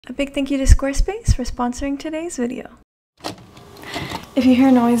A big thank you to Squarespace for sponsoring today's video. If you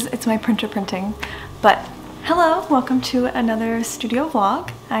hear noise, it's my printer printing. But hello, welcome to another studio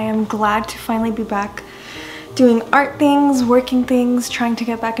vlog. I am glad to finally be back doing art things, working things, trying to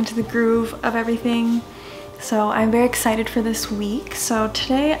get back into the groove of everything. So I'm very excited for this week. So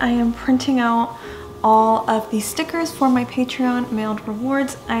today I am printing out all of these stickers for my Patreon mailed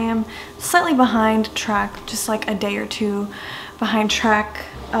rewards. I am slightly behind track, just like a day or two behind track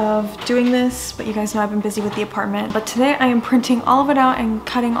of doing this, but you guys know I've been busy with the apartment. But today I am printing all of it out and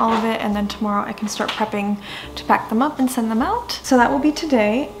cutting all of it, and then tomorrow I can start prepping to pack them up and send them out. So that will be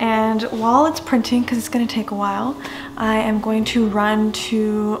today, and while it's printing, because it's going to take a while, I am going to run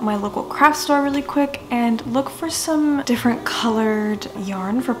to my local craft store really quick and look for some different colored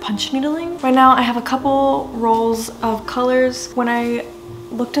yarn for punch needling. Right now I have a couple rolls of colors. When I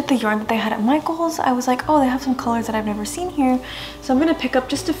looked at the yarn that they had at Michael's, I was like, oh, they have some colors that I've never seen here. So I'm gonna pick up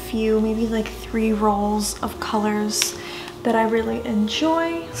just a few, maybe like 3 rolls of colors that I really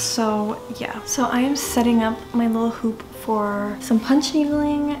enjoy. So yeah, so I am setting up my little hoop for some punch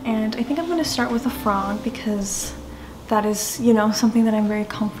needling, and I think I'm gonna start with a frog because that is, you know, something that I'm very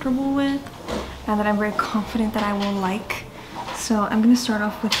comfortable with and that I'm very confident that I will like. So I'm gonna start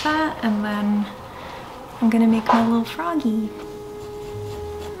off with that, and then I'm gonna make my little froggy.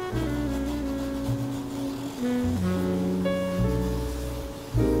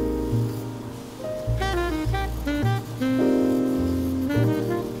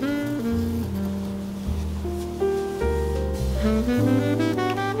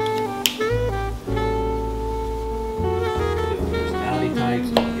 Personality types,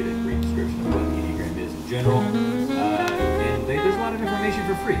 you can get a brief description of what the Enneagram is in general. And there's a lot of information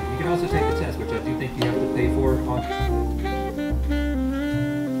for free. You can also take the test, which I do think you have to pay for on.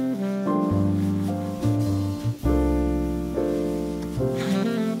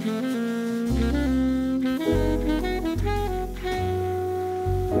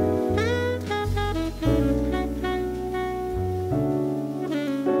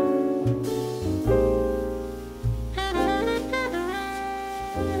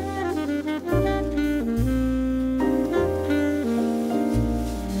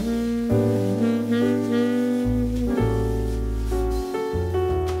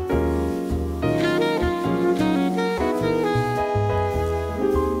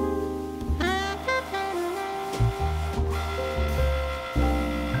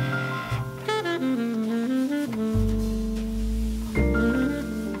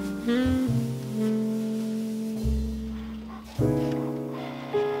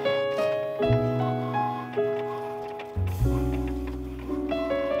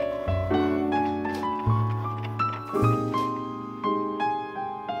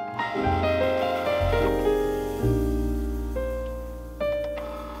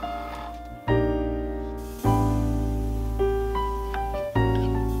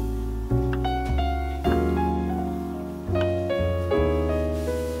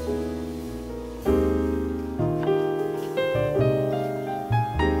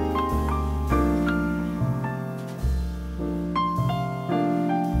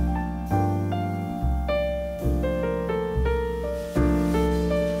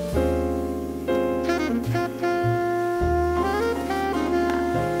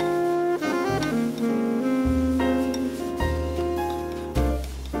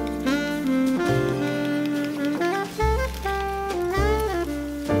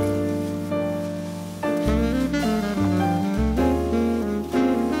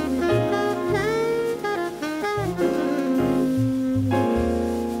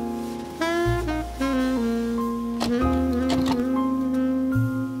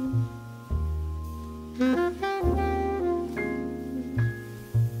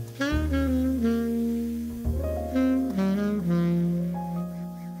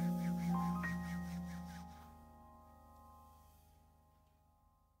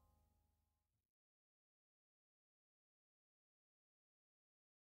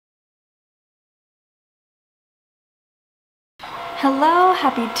 Hello,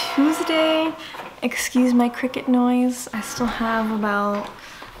 happy Tuesday. Excuse my cricket noise. I still have about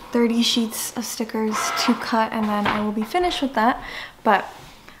 30 sheets of stickers to cut, and then I will be finished with that. But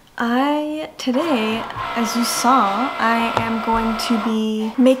today, as you saw, I am going to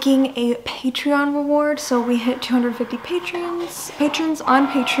be making a Patreon reward. So we hit 250 patrons on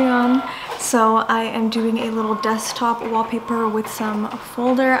Patreon. So I am doing a little desktop wallpaper with some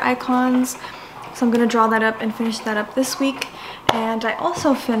folder icons. So I'm gonna draw that up and finish that up this week. And I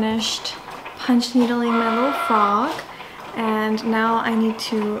also finished punch needling my little frog, And now I need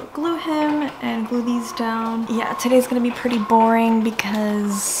to glue him and glue these down. Yeah, today's gonna be pretty boring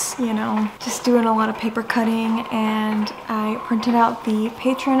because, you know, just doing a lot of paper cutting, and I printed out the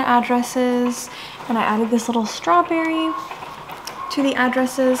patron addresses and I added this little strawberry to the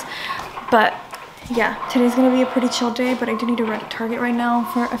addresses. But yeah, today's gonna be a pretty chill day, but I do need to run to Target right now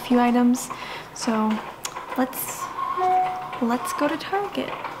for a few items. So let's go to Target.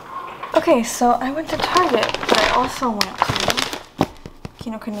 Okay, so I went to Target, but I also went to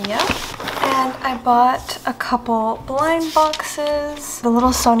Kinokuniya, and I bought a couple blind boxes. The little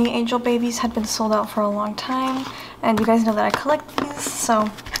Sony Angel babies had been sold out for a long time, and you guys know that I collect these, so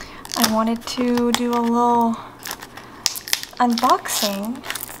I wanted to do a little unboxing.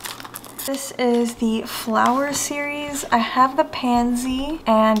 This is the Flower series. I have the Pansy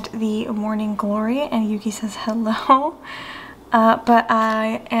and the Morning Glory, and Yuki says hello. But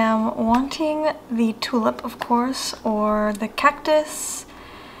I am wanting the tulip, of course, or the cactus,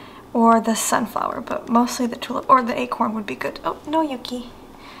 or the sunflower, but mostly the tulip, or the acorn would be good. Oh, no, Yuki.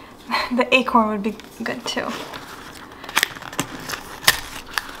 The acorn would be good too.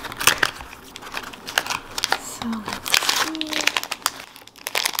 So, let's see.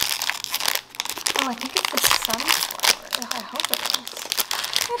 Oh, I think it's the sunflower. I hope it is.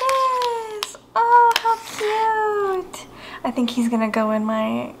 It is! Oh, how cute! I think he's gonna go in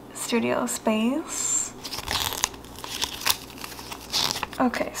my studio space.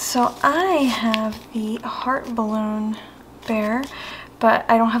 Okay, so I have the heart balloon bear, but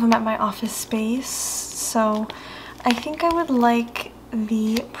I don't have him at my office space, so I think I would like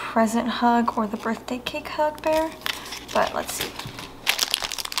the present hug or the birthday cake hug bear, but let's see.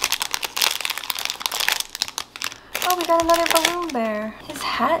 Oh, we got another balloon bear. His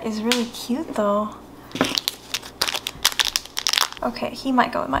hat is really cute though. Okay, he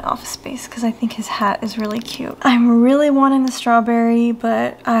might go in my office space because I think his hat is really cute. I'm really wanting the strawberry,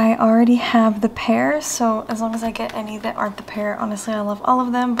 but I already have the pear, so as long as I get any that aren't the pear, honestly, I love all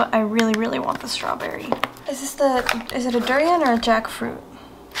of them, but I really, really want the strawberry. Is it a durian or a jackfruit?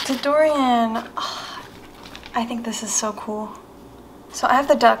 It's a durian. Oh, I think this is so cool. So I have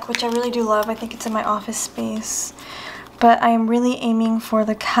the duck, which I really do love. I think it's in my office space. But I am really aiming for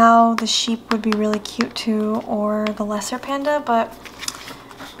the cow. The sheep would be really cute too, or the lesser panda, but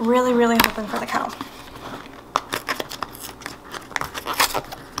really, really hoping for the cow.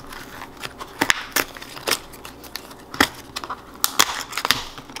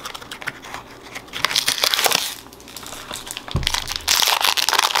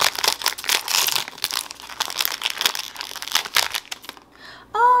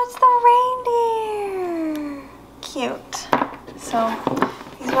 Oh, it's the reindeer! Cute. So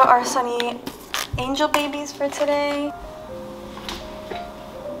these are our Sunny Angel babies for today.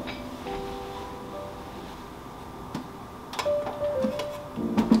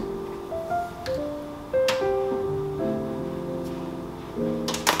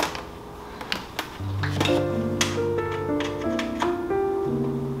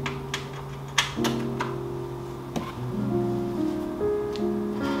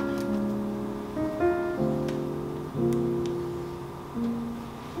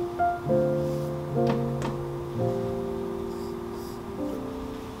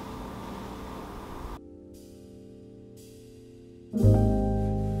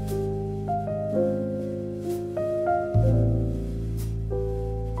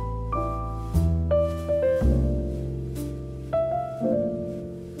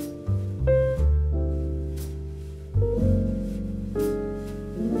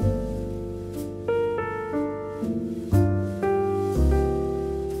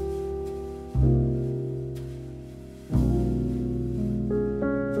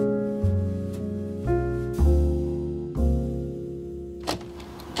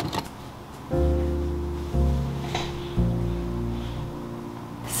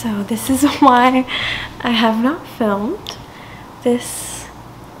 So this is why I have not filmed. This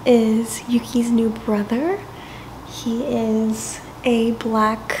is Yuki's new brother. He is a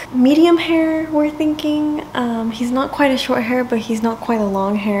black medium hair, we're thinking. He's not quite a short hair, but he's not quite a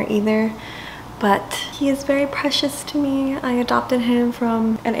long hair either. But he is very precious to me. I adopted him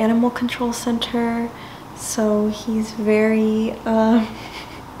from an animal control center, so he's very,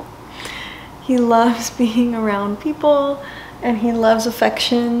 he loves being around people, and he loves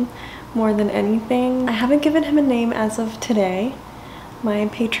affection more than anything. I haven't given him a name as of today. My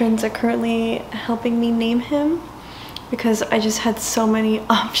patrons are currently helping me name him because I just had so many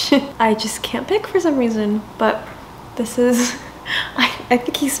options. I just can't pick for some reason, but this is, I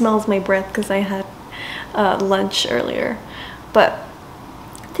think he smells my breath because I had lunch earlier. But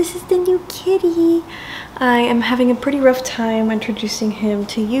this is the new kitty. I am having a pretty rough time introducing him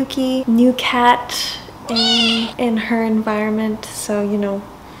to Yuki. New cat in her environment, so you know,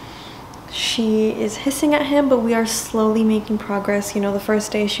 she is hissing at him, but we are slowly making progress. You know, the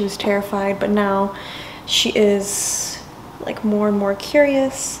first day she was terrified, but now she is like more and more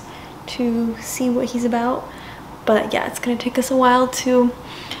curious to see what he's about. But yeah, it's gonna take us a while to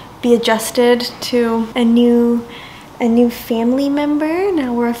be adjusted to a new family member.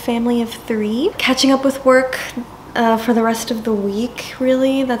 Now we're a family of 3. Catching up with work for the rest of the week,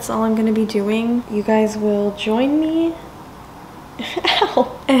 really. That's all I'm gonna be doing. You guys will join me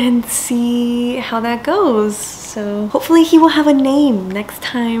ow, and see how that goes. So hopefully he will have a name next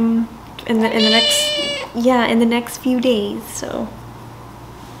time in the next few days. So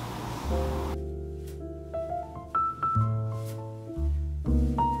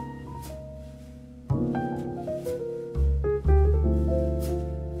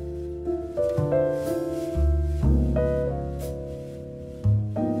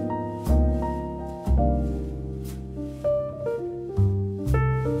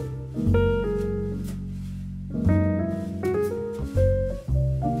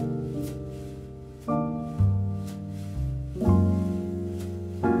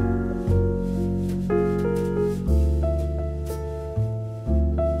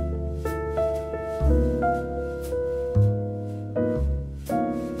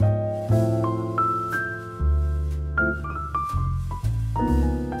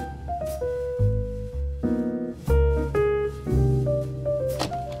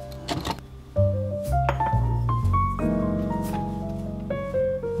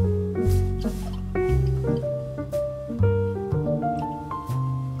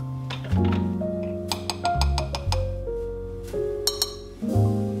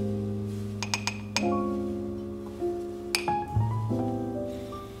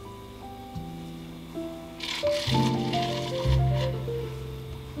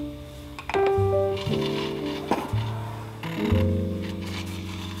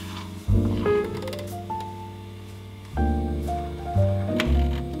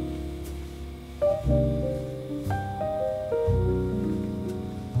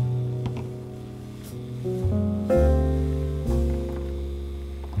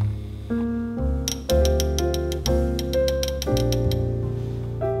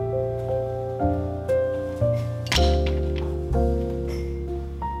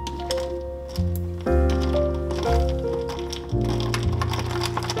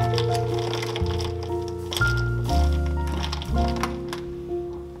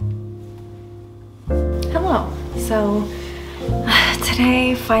So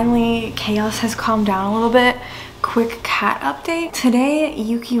today, finally, chaos has calmed down a little bit. Quick cat update. Today,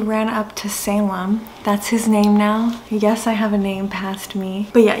 Yuki ran up to Salem. That's his name now. Yes, I have a name past me.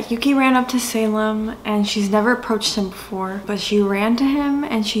 But yeah, Yuki ran up to Salem and she's never approached him before. But she ran to him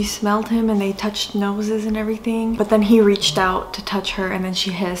and she smelled him and they touched noses and everything. But then he reached out to touch her and then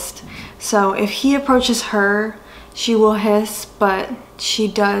she hissed. So if he approaches her, she will hiss, but she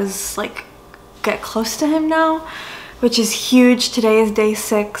does like get close to him now, which is huge. Today is day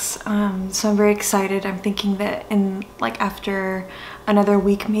 6, so I'm very excited. I'm thinking that in like after another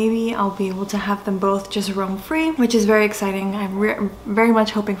week maybe I'll be able to have them both just roam free, which is very exciting. I'm very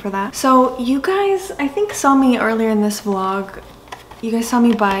much hoping for that. So you guys, I think, saw me earlier in this vlog. You guys saw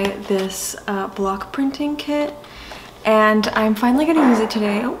me buy this block printing kit, and I'm finally gonna use it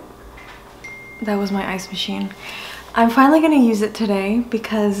today. Oh, that was my ice machine. I'm finally gonna use it today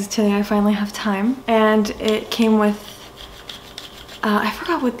because today I finally have time, and it came with I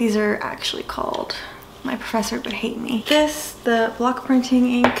forgot what these are actually called. My professor would hate me. The block printing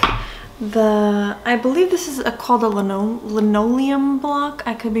ink, I believe this is called a linoleum block.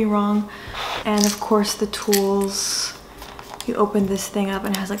 I could be wrong. And of course the tools. You open this thing up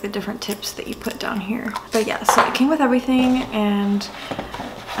and it has like the different tips that you put down here. But yeah, so it came with everything, and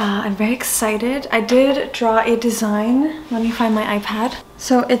I'm very excited. I did draw a design. Let me find my iPad.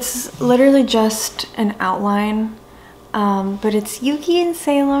 So it's literally just an outline, but it's Yuki and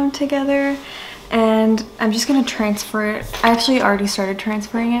Salem together, and I'm just gonna transfer it. I actually already started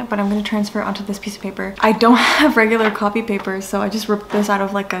transferring it, but I'm gonna transfer it onto this piece of paper. I don't have regular copy paper, so I just ripped this out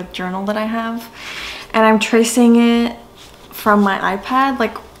of like a journal that I have, and I'm tracing it from my iPad,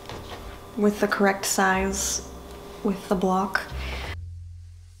 like with the correct size with the block.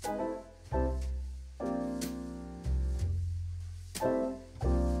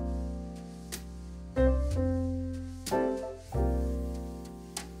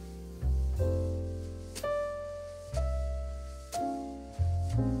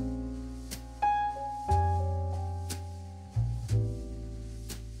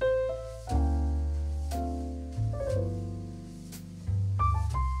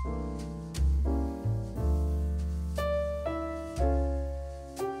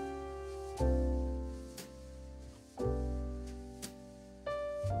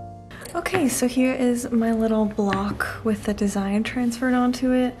 Okay, so here is my little block with the design transferred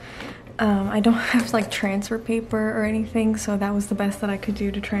onto it. I don't have like transfer paper or anything, so that was the best that I could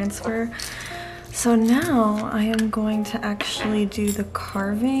do to transfer. So now I am going to actually do the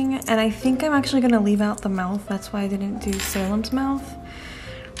carving, and I think I'm actually going to leave out the mouth. That's why I didn't do Salem's mouth,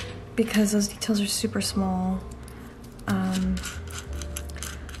 because those details are super small.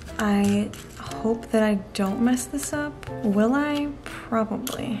 I hope that I don't mess this up. Will I?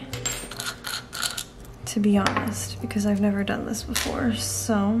 Probably. To be honest, because I've never done this before,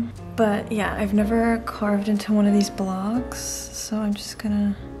 so. But yeah, I've never carved into one of these blocks, so I'm just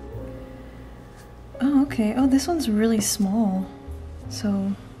gonna. Oh, okay. Oh, this one's really small.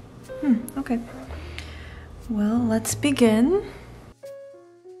 So, okay. Well, let's begin.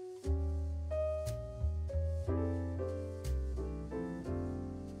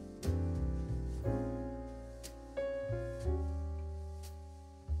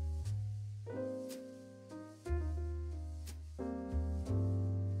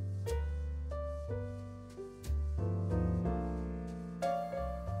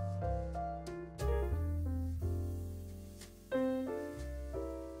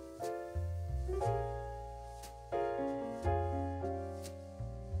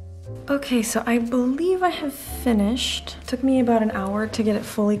 Okay, so I believe I have finished. It took me about an hour to get it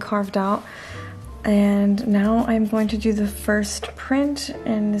fully carved out. And now I'm going to do the first print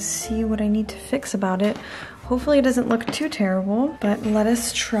and see what I need to fix about it. Hopefully it doesn't look too terrible, but let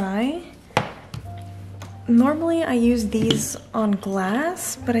us try. Normally I use these on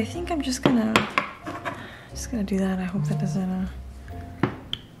glass, but I think I'm just gonna do that. I hope that doesn't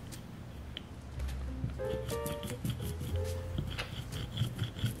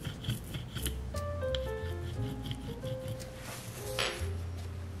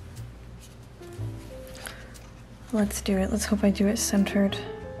Let's do it. Let's hope I do it centered.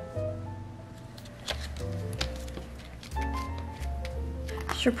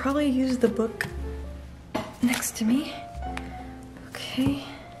 Should probably use the book next to me. Okay.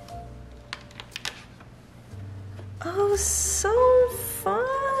 Oh, so fun!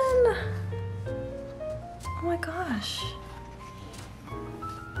 Oh my gosh.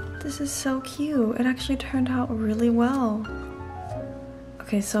 This is so cute. It actually turned out really well.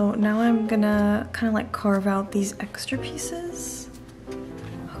 Okay, so now I'm gonna kind of like carve out these extra pieces.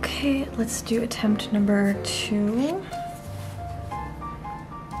 Okay, let's do attempt number 2.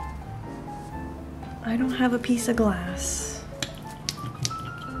 I don't have a piece of glass.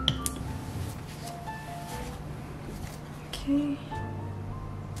 Okay.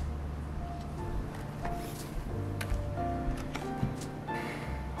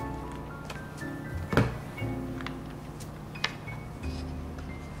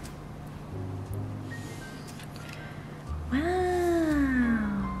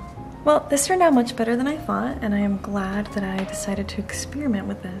 Well, this turned out much better than I thought, and I am glad that I decided to experiment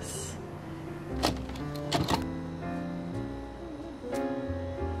with this.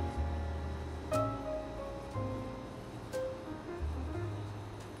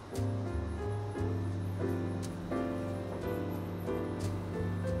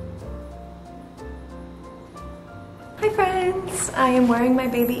 Hi friends! I am wearing my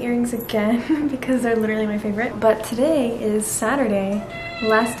baby earrings again because they're literally my favorite, but today is Saturday.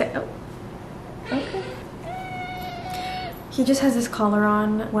 Last day. Oh, okay. He just has this collar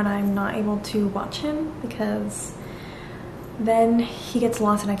on when I'm not able to watch him because then he gets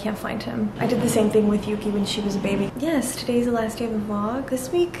lost and I can't find him. I did the same thing with Yuki when she was a baby. Yes, today's the last day of the vlog.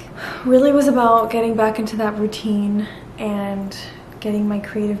 This week really was about getting back into that routine and getting my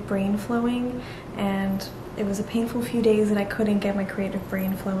creative brain flowing, and it was a painful few days that I couldn't get my creative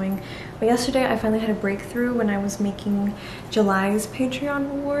brain flowing. But yesterday I finally had a breakthrough when I was making July's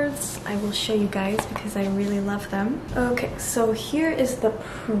Patreon rewards. I will show you guys because I really love them. Okay, so here is the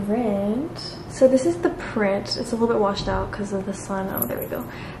print. So this is the print. It's a little bit washed out because of the sun. Oh, there we go.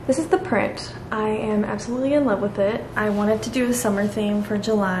 This is the print. I am absolutely in love with it. I wanted to do a summer theme for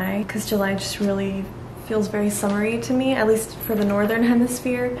July because July just really feels very summery to me, at least for the northern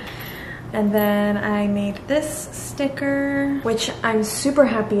hemisphere. And then I made this sticker, which I'm super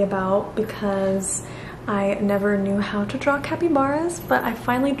happy about because I never knew how to draw capybaras, but I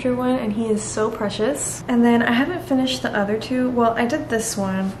finally drew one and he is so precious. And then I haven't finished the other two. Well, I did this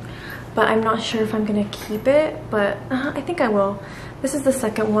one, but I'm not sure if I'm gonna keep it, but I think I will. This is the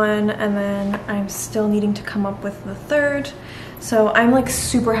second one, and then I'm still needing to come up with the third. So I'm like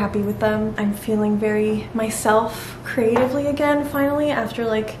super happy with them. I'm feeling very myself creatively again, finally, after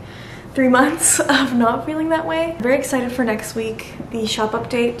like 3 months of not feeling that way. Very excited for next week. The shop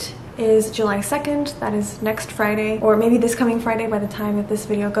update is July 2nd. That is next Friday, or maybe this coming Friday by the time that this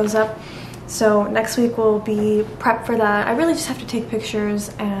video goes up. So next week will be prep for that. I really just have to take pictures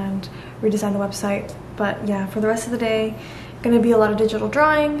and redesign the website. But yeah, for the rest of the day, gonna be a lot of digital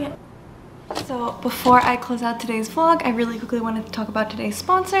drawing. So before I close out today's vlog, I really quickly wanted to talk about today's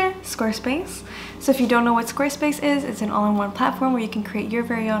sponsor, Squarespace. So if you don't know what Squarespace is, it's an all-in-one platform where you can create your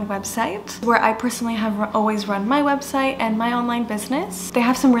very own website, where I personally have always run my website and my online business. They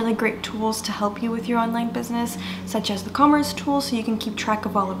have some really great tools to help you with your online business, such as the commerce tool, so you can keep track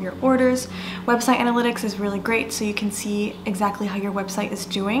of all of your orders. Website analytics is really great, so you can see exactly how your website is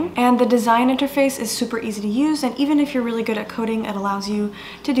doing. And the design interface is super easy to use, and even if you're really good at coding, it allows you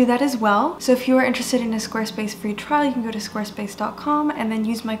to do that as well. So if you are interested in a Squarespace free trial, you can go to squarespace.com and then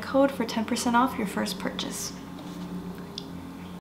use my code for 10% off your first purchase.